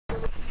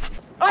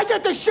I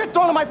get this shit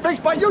thrown in my face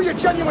by you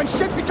genuine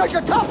shit, because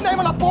you're top name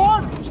on the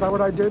board. Is that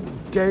what I did,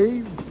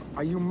 Dave?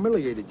 I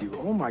humiliated you.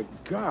 Oh, my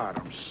God,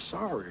 I'm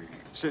sorry.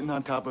 Sitting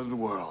on top of the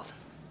world.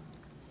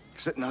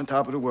 Sitting on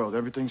top of the world.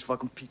 Everything's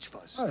fucking peach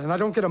fuzz. And I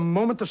don't get a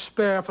moment to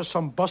spare for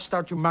some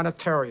bust-out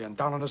humanitarian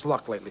down on his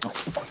luck lately. Oh,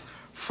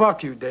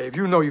 fuck you, Dave.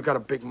 You know you got a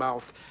big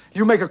mouth.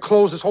 You make it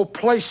close, this whole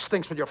place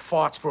stinks with your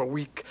farts for a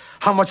week.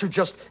 How much you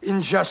just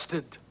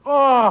ingested.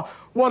 Oh,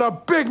 what a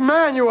big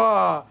man you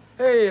are.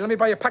 Hey, let me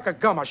buy you a pack of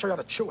gum. I'll show you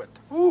how to chew it.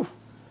 Ooh.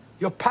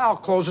 Your pal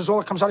closes, all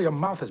that comes out of your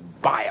mouth is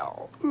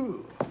bile.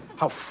 Ooh.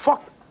 How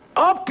fucked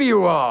up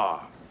you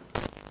are.